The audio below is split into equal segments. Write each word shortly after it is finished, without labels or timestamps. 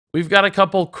we've got a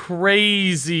couple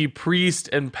crazy priest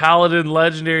and paladin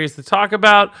legendaries to talk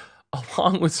about,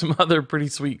 along with some other pretty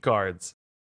sweet cards.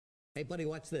 Hey, buddy,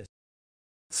 watch this.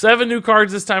 7 new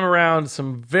cards this time around,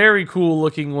 some very cool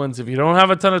looking ones. If you don't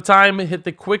have a ton of time, hit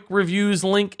the quick reviews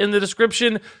link in the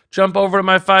description. Jump over to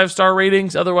my 5-star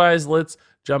ratings. Otherwise, let's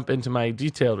jump into my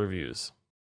detailed reviews.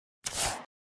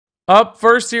 Up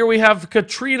first here we have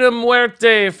Catrina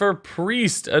Muerte for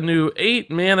Priest, a new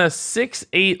 8-mana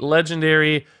 6/8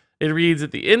 legendary. It reads,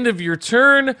 at the end of your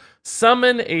turn,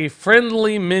 summon a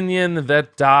friendly minion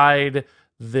that died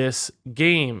this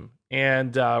game.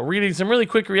 And reading some really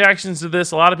quick reactions to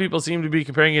this, a lot of people seem to be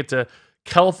comparing it to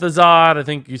Kel'Thuzad. I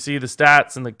think you see the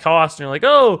stats and the cost, and you're like,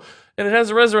 oh, and it has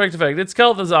a resurrect effect. It's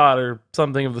Kel'Thuzad or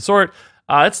something of the sort.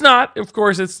 It's not. Of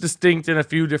course, it's distinct in a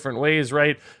few different ways,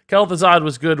 right? Kel'Thuzad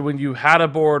was good when you had a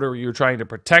board or you were trying to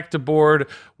protect a board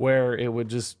where it would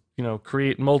just,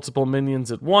 create multiple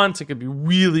minions at once. It could be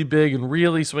really big and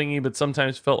really swingy, but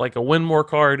sometimes felt like a win more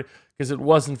card because it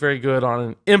wasn't very good on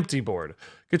an empty board.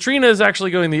 Catrina is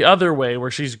actually going the other way, where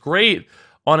she's great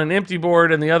on an empty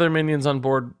board and the other minions on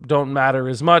board don't matter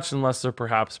as much unless they're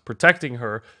perhaps protecting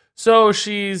her. So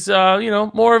she's,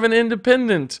 more of an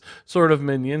independent sort of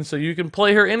minion. So you can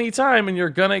play her anytime and you're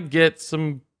going to get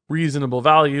some reasonable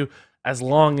value as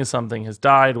long as something has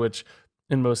died, which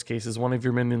in most cases, one of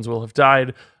your minions will have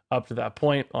died up to that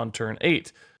point on turn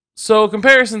 8. So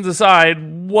comparisons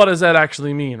aside, what does that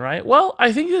actually mean, right? Well,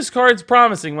 I think this card's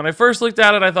promising. When I first looked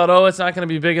at it, I thought, oh, it's not going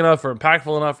to be big enough or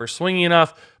impactful enough or swingy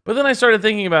enough. But then I started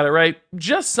thinking about it, right?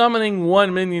 Just summoning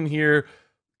one minion here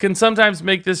can sometimes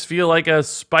make this feel like a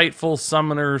spiteful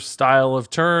summoner style of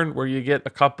turn where you get a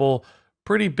couple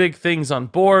pretty big things on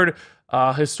board.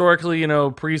 Historically,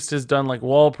 Priest has done like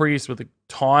Wall Priest with a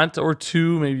taunt or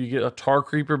two. Maybe you get a Tar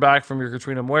Creeper back from your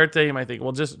Catrina Muerte. You might think,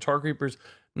 well, just a Tar Creeper's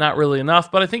not really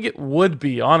enough, but I think it would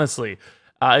be, honestly.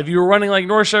 If you were running like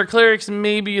Northshire Clerics,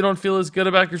 maybe you don't feel as good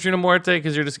about Catrina Muerte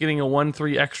because you're just getting a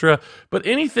 1/3 extra. But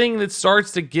anything that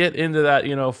starts to get into that,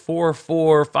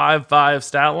 4/4, 5/5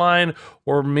 stat line,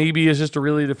 or maybe is just a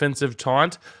really defensive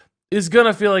taunt, is going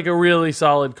to feel like a really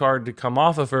solid card to come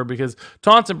off of her, because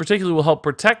taunts in particular will help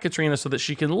protect Catrina so that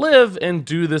she can live and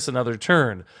do this another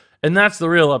turn. And that's the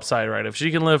real upside, right? If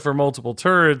she can live for multiple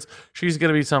turns, she's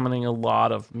going to be summoning a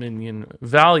lot of minion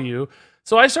value.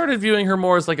 So I started viewing her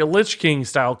more as like a Lich King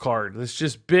style card. This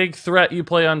just big threat you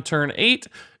play on turn 8.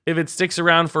 If it sticks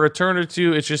around for a turn or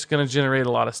two, it's just going to generate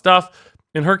a lot of stuff.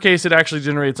 In her case, it actually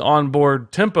generates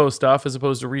onboard tempo stuff as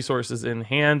opposed to resources in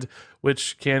hand,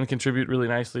 which can contribute really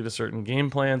nicely to certain game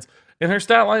plans. And her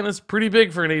stat line is pretty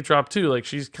big for an 8-drop too. Like,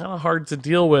 she's kind of hard to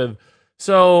deal with.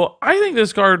 So I think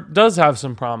this card does have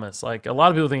some promise. Like, a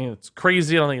lot of people think it's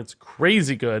crazy. I don't think it's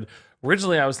crazy good.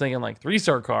 Originally, I was thinking like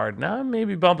 3-star card. Now I'm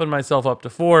maybe bumping myself up to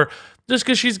 4, just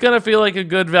because she's going to feel like a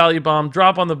good value bomb.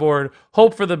 Drop on the board,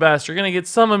 hope for the best. You're going to get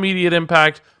some immediate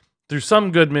impact through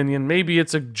some good minion. Maybe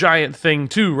it's a giant thing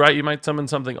too, right? You might summon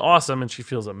something awesome and she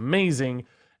feels amazing.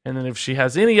 And then if she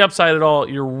has any upside at all,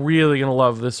 you're really going to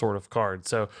love this sort of card.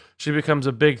 So she becomes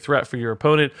a big threat for your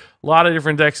opponent. A lot of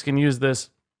different decks can use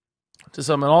this to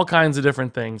summon all kinds of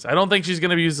different things. I don't think she's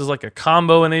going to be used as like a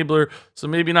combo enabler, so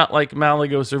maybe not like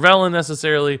Malygos or Velen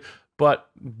necessarily, but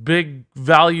big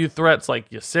value threats like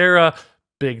Ysera,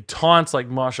 big taunts like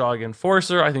Mosh'Og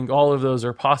Enforcer. I think all of those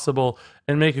are possible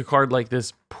and make a card like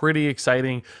this pretty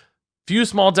exciting. Few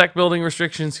small deck building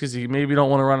restrictions because you maybe don't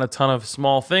want to run a ton of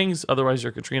small things, otherwise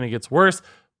your Catrina gets worse,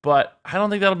 but I don't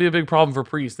think that'll be a big problem for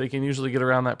Priest. They can usually get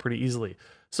around that pretty easily.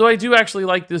 So I do actually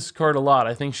like this card a lot.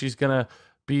 I think she's going to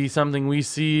be something we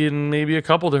see in maybe a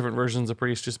couple different versions of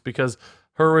Priest, just because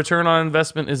her return on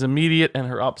investment is immediate and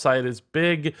her upside is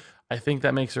big. I think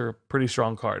that makes her a pretty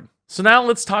strong card. So now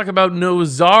let's talk about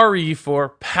Nozari for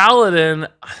Paladin.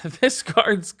 This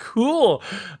card's cool.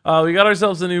 We got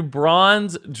ourselves a new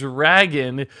Bronze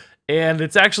Dragon, and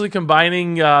it's actually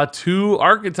combining 2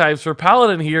 archetypes for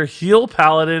Paladin here, Heal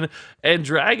Paladin and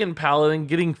Dragon Paladin,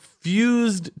 getting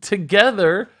fused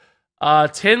together.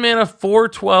 10 mana,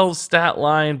 4/12 stat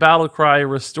line, battle cry,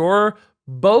 restore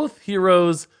both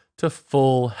heroes to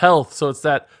full health. So it's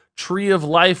that Tree of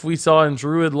Life we saw in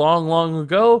Druid long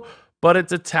ago, but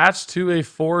it's attached to a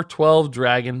 4/12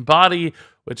 dragon body,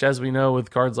 which, as we know with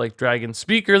cards like Dragon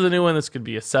Speaker, the new one, this could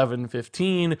be a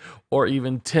 7/15 or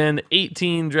even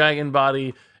 10/18 dragon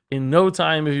body in no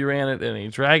time if you ran it in a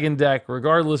dragon deck.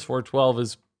 Regardless, 4/12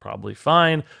 is probably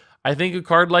fine. I think a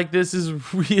card like this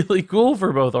is really cool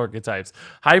for both archetypes.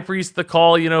 High Priest, the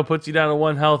call, puts you down to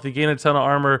 1 health. You gain a ton of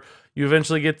armor. You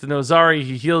eventually get to Nozari.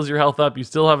 He heals your health up. You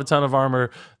still have a ton of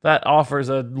armor. That offers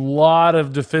a lot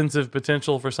of defensive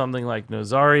potential for something like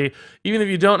Nozari. Even if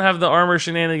you don't have the armor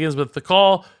shenanigans with the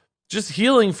call, just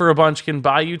healing for a bunch can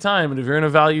buy you time. And if you're in a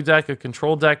value deck, a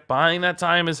control deck, buying that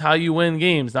time is how you win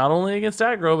games. Not only against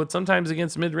aggro, but sometimes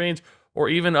against mid-range or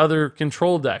even other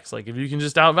control decks. Like if you can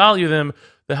just outvalue them,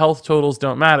 the health totals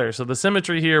don't matter. So the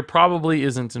symmetry here probably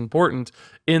isn't important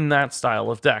in that style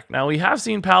of deck. Now we have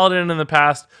seen Paladin in the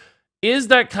past is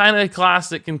that kind of class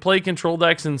that can play control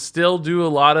decks and still do a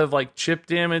lot of like chip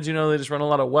damage. You know, they just run a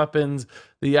lot of weapons.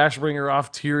 The Ashbringer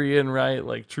off Tyrion, right?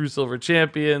 Like True Silver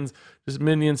Champions, just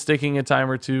minions sticking a time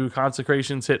or two,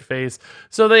 Consecrations hit face.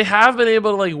 So they have been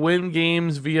able to like win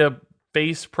games via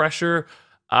face pressure.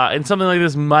 And something like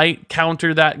this might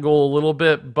counter that goal a little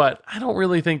bit, but I don't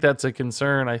really think that's a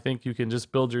concern. I think you can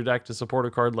just build your deck to support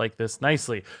a card like this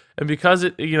nicely. And because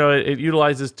it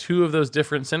utilizes two of those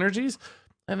different synergies,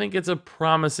 I think it's a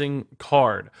promising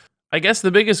card. I guess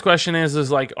the biggest question is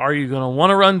like, are you going to want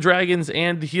to run dragons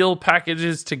and heal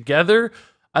packages together?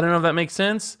 I don't know if that makes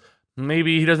sense.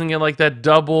 Maybe he doesn't get like that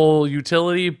double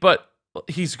utility, but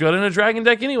he's good in a dragon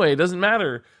deck anyway. It doesn't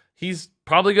matter. He's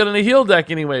probably good in a heal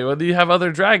deck anyway, whether you have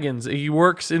other dragons. He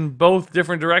works in both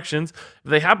different directions.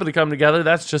 If they happen to come together,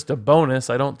 that's just a bonus.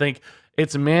 I don't think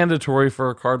it's mandatory for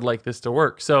a card like this to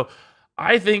work. So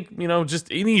I think, just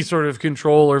any sort of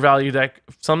control or value deck,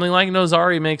 something like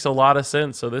Nozari makes a lot of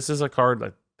sense. So this is a card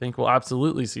I think we'll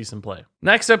absolutely see some play.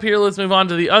 Next up here, let's move on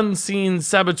to the Unseen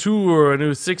Saboteur, a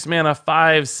new 6-mana,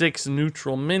 5/6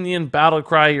 neutral minion.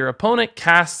 Battlecry. Your opponent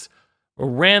casts a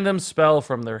random spell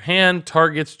from their hand,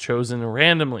 targets chosen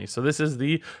randomly. So this is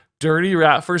the dirty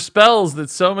rat for spells that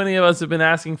so many of us have been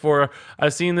asking for.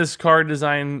 I've seen this card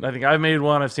design. I think I've made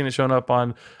one. I've seen it shown up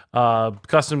on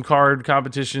custom card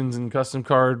competitions and custom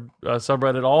card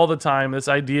subreddit all the time. This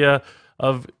idea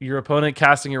of your opponent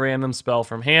casting a random spell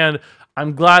from hand.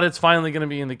 I'm glad it's finally going to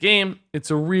be in the game. It's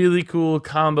a really cool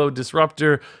combo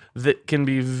disruptor that can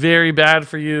be very bad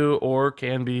for you or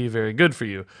can be very good for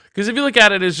you. Because if you look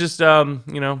at it as just,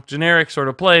 generic sort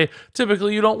of play,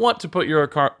 typically you don't want to put your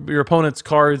opponent's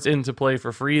cards into play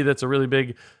for free. That's a really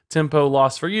big tempo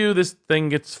loss for you. This thing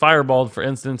gets fireballed, for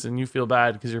instance, and you feel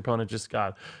bad because your opponent just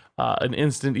got an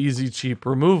instant, easy, cheap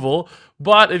removal.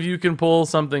 But if you can pull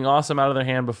something awesome out of their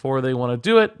hand before they want to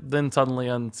do it, then suddenly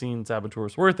Unseen Saboteur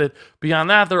is worth it. Beyond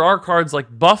that, there are cards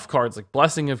like buff cards, like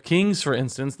Blessing of Kings, for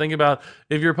instance. Think about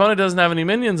if your opponent doesn't have any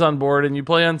minions on board and you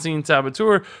play Unseen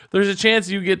Saboteur, there's a chance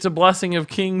you get to Blessing of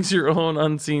Kings your own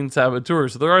Unseen Saboteur.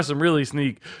 So there are some really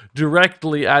sneak,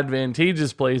 directly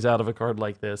advantageous plays out of a card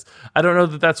like this. I don't know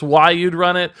that that's why you'd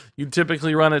run it. You'd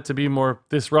typically run it to be more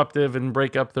disruptive and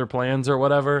break up their plans or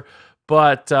whatever.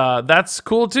 But that's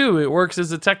cool too. It works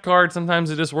as a tech card. Sometimes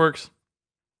it just works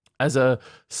as a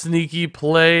sneaky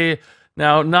play.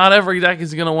 Now, not every deck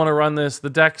is going to want to run this. The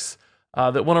decks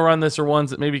that want to run this are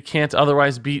ones that maybe can't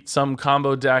otherwise beat some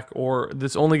combo deck, or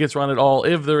this only gets run at all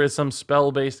if there is some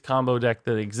spell-based combo deck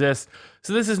that exists.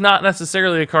 So this is not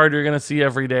necessarily a card you're going to see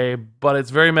every day, but it's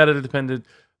very meta-dependent.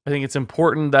 I think it's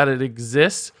important that it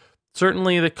exists.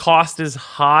 Certainly the cost is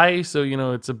high, so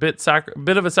it's a bit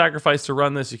of a sacrifice to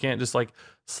run this. You can't just like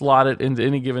slot it into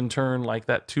any given turn like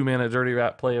that 2-mana Dirty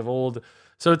Rat play of old.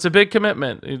 So it's a big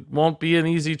commitment. It won't be an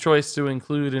easy choice to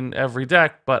include in every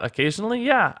deck, but occasionally,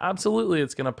 yeah, absolutely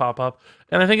it's going to pop up.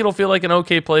 And I think it'll feel like an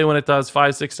okay play when it does.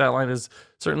 5/6 stat line is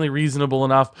certainly reasonable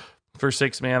enough for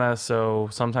 6 mana, so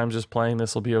sometimes just playing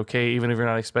this will be okay, even if you're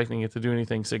not expecting it to do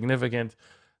anything significant.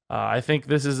 I think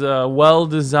this is a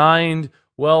well-designed,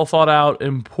 well thought out,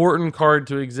 important card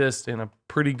to exist, and a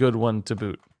pretty good one to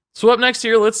boot. So up next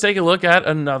here, let's take a look at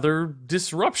another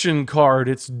disruption card.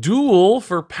 It's Duel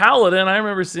for Paladin. I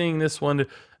remember seeing this one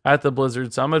at the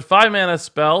Blizzard Summit. 5-mana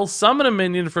spell, summon a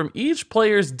minion from each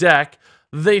player's deck.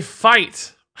 They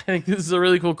fight. I think this is a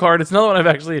really cool card. It's another one I've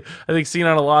actually, seen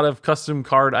on a lot of custom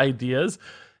card ideas.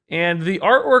 And the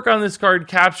artwork on this card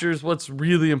captures what's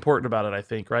really important about it, I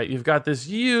think, right? You've got this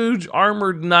huge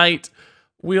armored knight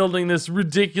wielding this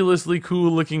ridiculously cool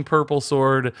looking purple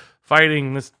sword,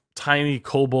 fighting this tiny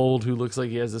kobold who looks like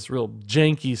he has this real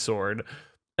janky sword.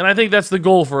 And I think that's the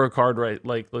goal for a card right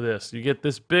like this. You get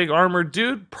this big armored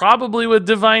dude, probably with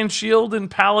Divine Shield and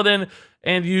Paladin,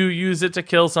 and you use it to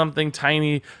kill something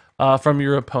tiny from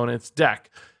your opponent's deck.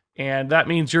 And that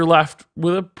means you're left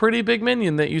with a pretty big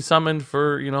minion that you summoned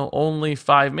for, only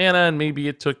 5 mana, and maybe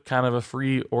it took kind of a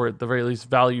free or at the very least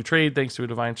value trade thanks to a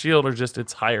Divine Shield or just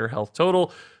its higher health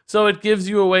total. So it gives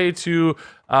you a way to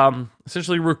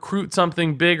essentially recruit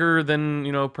something bigger than,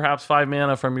 perhaps 5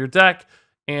 mana from your deck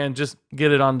and just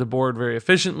get it on the board very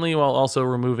efficiently while also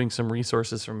removing some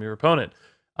resources from your opponent.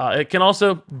 It can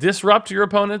also disrupt your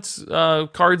opponent's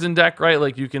cards in deck, right?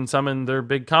 Like you can summon their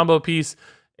big combo piece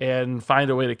and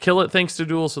find a way to kill it thanks to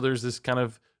Duel. So there's this kind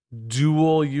of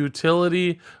dual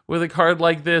utility with a card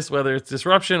like this, whether it's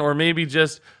disruption or maybe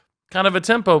just kind of a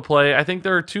tempo play. I think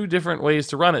there are two different ways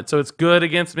to run it. So it's good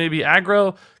against maybe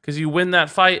aggro because you win that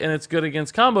fight, and it's good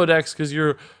against combo decks because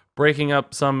you're breaking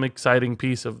up some exciting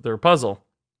piece of their puzzle.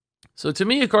 So to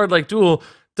me, a card like Duel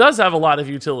does have a lot of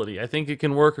utility. I think it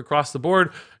can work across the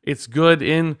board. It's good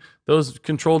in those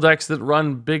control decks that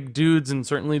run big dudes, and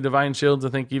certainly Divine Shields, I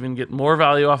think, even get more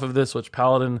value off of this, which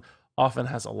Paladin often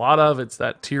has a lot of. It's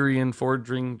that Tyrion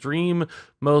Forging Dream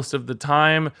most of the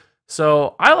time.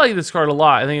 So I like this card a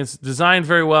lot. I think it's designed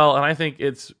very well, and I think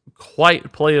it's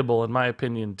quite playable in my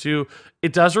opinion too.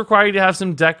 It does require you to have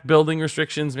some deck building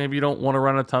restrictions. Maybe you don't want to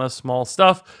run a ton of small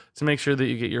stuff to make sure that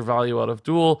you get your value out of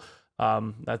Duel.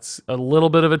 That's a little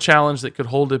bit of a challenge that could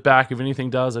hold it back. If anything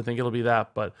does, I think it'll be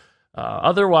that. But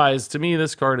otherwise, to me,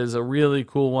 this card is a really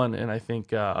cool one, and I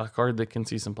think a card that can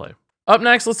see some play. Up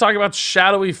next, let's talk about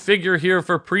Shadowy Figure here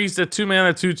for Priest, a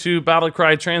 2-mana 2/2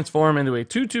 Battlecry, transform into a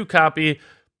 2/2 copy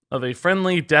of a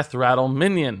friendly Death Rattle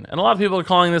minion. And a lot of people are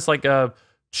calling this like a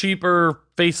cheaper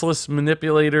faceless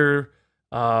manipulator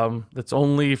that's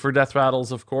only for Death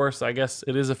Rattles, of course. I guess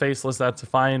it is a faceless, that's a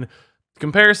fine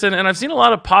comparison. And I've seen a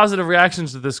lot of positive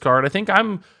reactions to this card. I think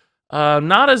I'm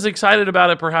not as excited about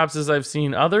it perhaps as I've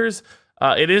seen others.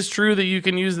 It is true that you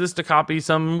can use this to copy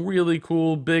some really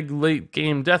cool big late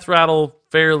game Death Rattle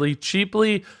fairly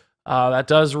cheaply. That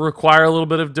does require a little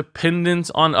bit of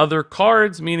dependence on other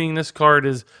cards, meaning this card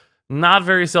is not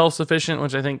very self-sufficient,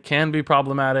 which I think can be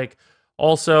problematic.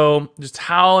 Also, just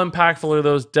how impactful are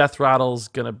those Death Rattles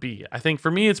going to be? I think for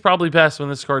me, it's probably best when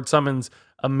this card summons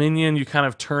a minion, you kind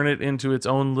of turn it into its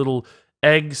own little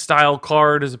egg-style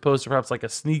card as opposed to perhaps like a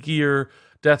sneakier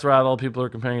Death Rattle. People are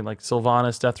comparing like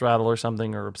Sylvanas Death Rattle or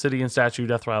something, or Obsidian Statue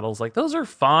Death Rattles. Like those are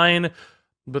fine,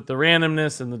 but the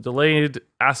randomness and the delayed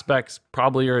aspects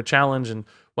probably are a challenge. And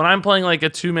when I'm playing like a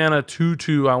 2-mana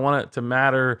 2/2, I want it to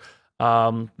matter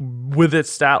with its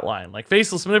stat line. Like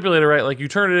Faceless Manipulator, right? Like you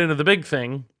turn it into the big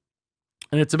thing,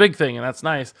 and it's a big thing, and that's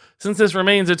nice. Since this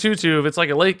remains a 2/2, if it's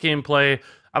like a late game play,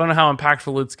 I don't know how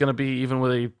impactful it's going to be even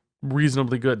with a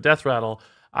reasonably good Death Rattle.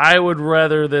 I would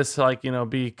rather this, like, you know,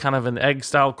 be kind of an egg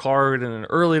style card in an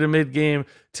early to mid game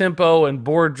tempo and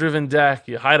board driven deck.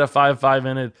 You hide a 5/5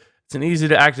 in it. It's an easy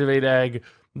to activate egg.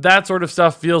 That sort of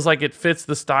stuff feels like it fits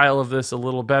the style of this a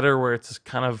little better, where it's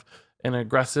kind of an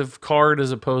aggressive card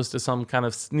as opposed to some kind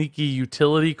of sneaky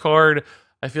utility card.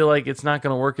 I feel like it's not going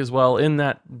to work as well in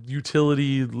that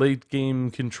utility late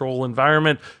game control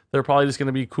environment. They're probably just going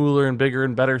to be cooler and bigger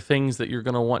and better things that you're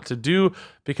going to want to do,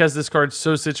 because this card's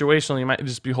so situational. You might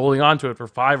just be holding on to it for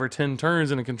 5 or 10 turns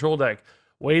in a control deck,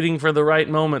 waiting for the right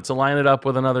moment to line it up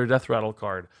with another Death Rattle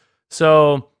card.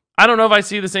 So I don't know if I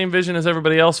see the same vision as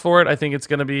everybody else for it. I think it's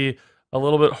going to be a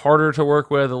little bit harder to work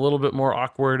with, a little bit more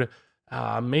awkward.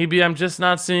 Maybe I'm just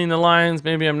not seeing the lines.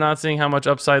 Maybe I'm not seeing how much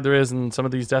upside there is in some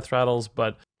of these Death Rattles,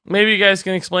 but maybe you guys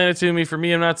can explain it to me. For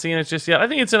me, I'm not seeing it just yet. I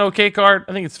think it's an okay card.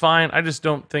 I think it's fine. I just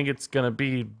don't think it's going to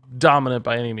be dominant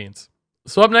by any means.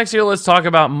 So up next here, let's talk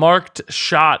about Marked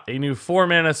Shot, a new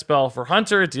 4-mana spell for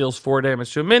Hunter. It deals 4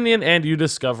 damage to a minion, and you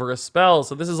discover a spell.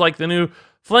 So this is like the new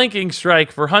Flanking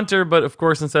Strike for Hunter, but of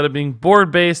course, instead of being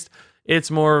board-based,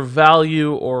 it's more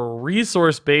value or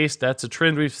resource-based. That's a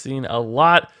trend we've seen a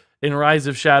lot in Rise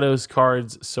of Shadows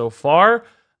cards so far.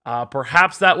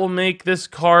 Perhaps that will make this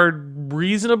card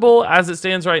reasonable. As it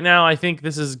stands right now, I think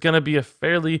this is going to be a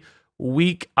fairly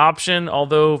weak option,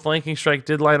 although Flanking Strike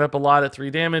did line up a lot at 3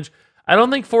 damage. I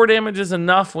don't think 4 damage is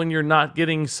enough when you're not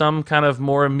getting some kind of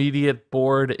more immediate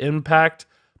board impact.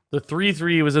 The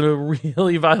 3/3 was a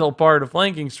really vital part of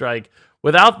Flanking Strike.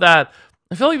 Without that,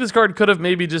 I feel like this card could have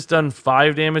maybe just done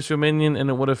 5 damage to a minion, and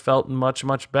it would have felt much,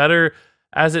 much better.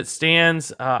 As it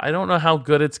stands, I don't know how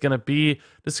good it's going to be.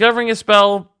 Discovering a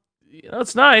spell, you know,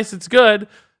 it's nice, it's good,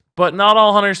 but not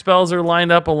all Hunter spells are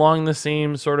lined up along the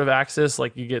same sort of axis.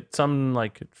 Like you get some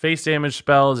like face damage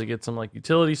spells, you get some like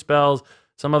utility spells,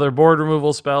 some other board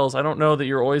removal spells. I don't know that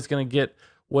you're always going to get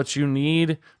what you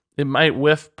need. It might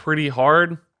whiff pretty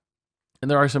hard, and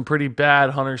there are some pretty bad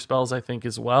Hunter spells, I think,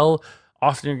 as well.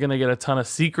 Often you're going to get a ton of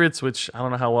secrets, which I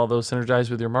don't know how well those synergize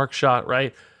with your Mark Shot,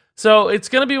 right? So it's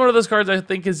going to be one of those cards I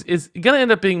think is going to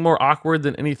end up being more awkward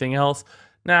than anything else.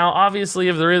 Now, obviously,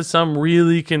 if there is some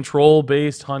really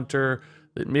control-based Hunter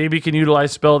that maybe can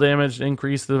utilize spell damage to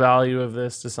increase the value of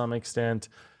this to some extent,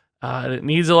 it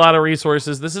needs a lot of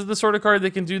resources. This is the sort of card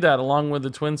that can do that, along with the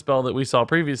twin spell that we saw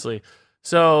previously.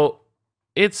 So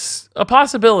it's a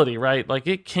possibility, right? Like,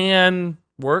 it can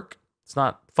work. It's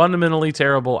not fundamentally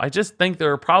terrible. I just think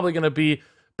there are probably going to be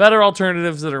better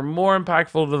alternatives that are more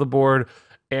impactful to the board,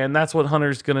 and that's what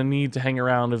Hunter's going to need to hang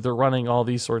around if they're running all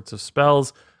these sorts of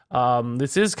spells.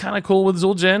 This is kind of cool with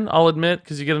Zul'jin, I'll admit,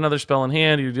 because you get another spell in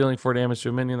hand, you're dealing 4 damage to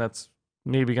a minion that's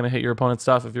maybe going to hit your opponent's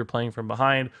stuff if you're playing from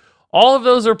behind. All of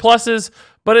those are pluses,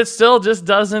 but it still just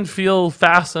doesn't feel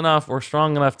fast enough or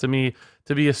strong enough to me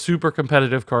to be a super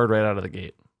competitive card right out of the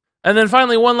gate. And then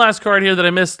finally, one last card here that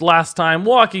I missed last time.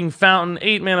 Walking Fountain,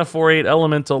 8 mana, 4/8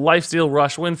 elemental, lifesteal,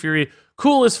 rush, wind fury.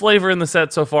 Coolest flavor in the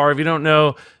set so far. If you don't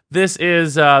know, this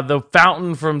is the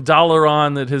fountain from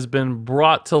Dalaran that has been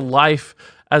brought to life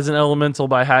as an elemental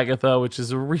by Hagatha, which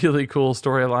is a really cool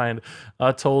storyline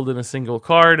told in a single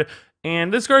card.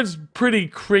 And this card's pretty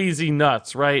crazy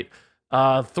nuts, right?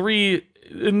 3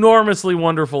 enormously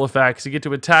wonderful effects. You get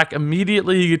to attack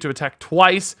immediately, you get to attack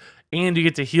twice, and you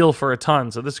get to heal for a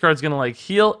ton. So this card's going to like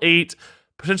heal 8,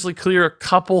 potentially clear a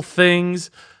couple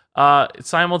things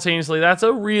simultaneously. That's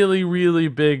a really, really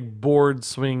big board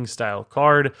swing style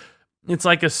card. It's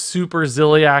like a super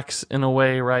Ziliax in a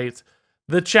way, right?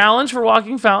 The challenge for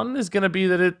Walking Fountain is going to be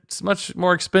that it's much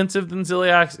more expensive than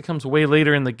Ziliax. It comes way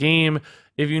later in the game.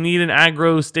 If you need an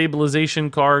aggro stabilization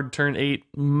card, turn 8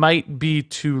 might be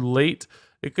too late.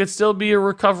 It could still be a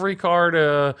recovery card,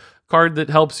 a card that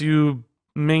helps you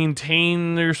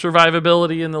maintain your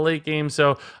survivability in the late game.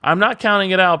 So I'm not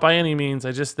counting it out by any means.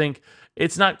 I just think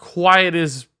it's not quite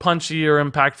as punchy or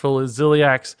impactful as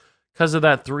Ziliax because of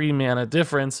that 3 mana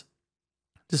difference.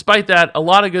 Despite that, a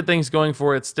lot of good things going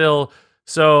for it still.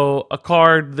 So a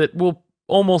card that will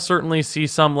almost certainly see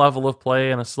some level of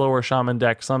play in a slower Shaman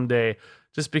deck someday,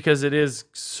 just because it is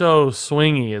so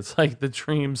swingy. It's like the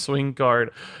dream swing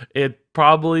card. It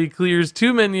probably clears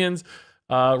 2 minions,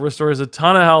 restores a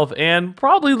ton of health, and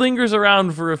probably lingers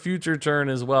around for a future turn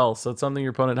as well. So it's something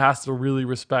your opponent has to really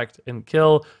respect and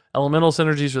kill. Elemental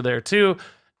synergies are there too.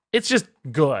 It's just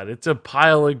good. It's a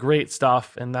pile of great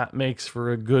stuff, and that makes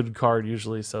for a good card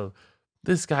usually. So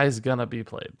this guy's gonna be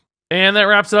played. And that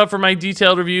wraps it up for my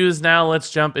detailed reviews. Now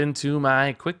let's jump into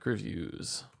my quick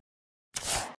reviews.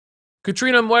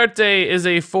 Catrina Muerte is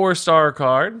a 4-star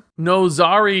card.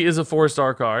 Nozari is a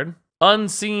 4-star card.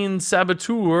 Unseen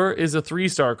Saboteur is a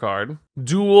 3-star card.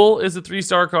 Duel is a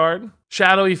 3-star card.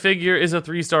 Shadowy Figure is a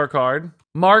 3-star card.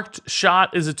 Marked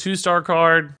Shot is a 2-star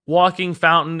card. Walking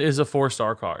Fountain is a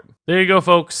 4-star card. There you go,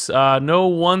 folks.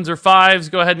 No 1s or 5s.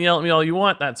 Go ahead and yell at me all you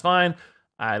want. That's fine.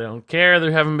 I don't care.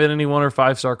 There haven't been any 1 or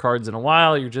 5-star cards in a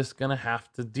while. You're just going to have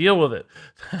to deal with it.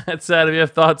 That said, if you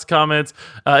have thoughts, comments,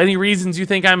 any reasons you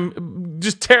think I'm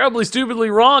just terribly,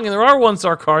 stupidly wrong and there are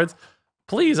 1-star cards,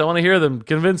 please, I want to hear them.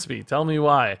 Convince me. Tell me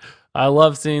why. I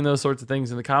love seeing those sorts of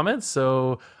things in the comments.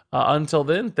 So until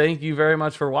then, thank you very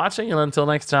much for watching. And until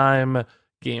next time,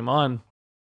 game on.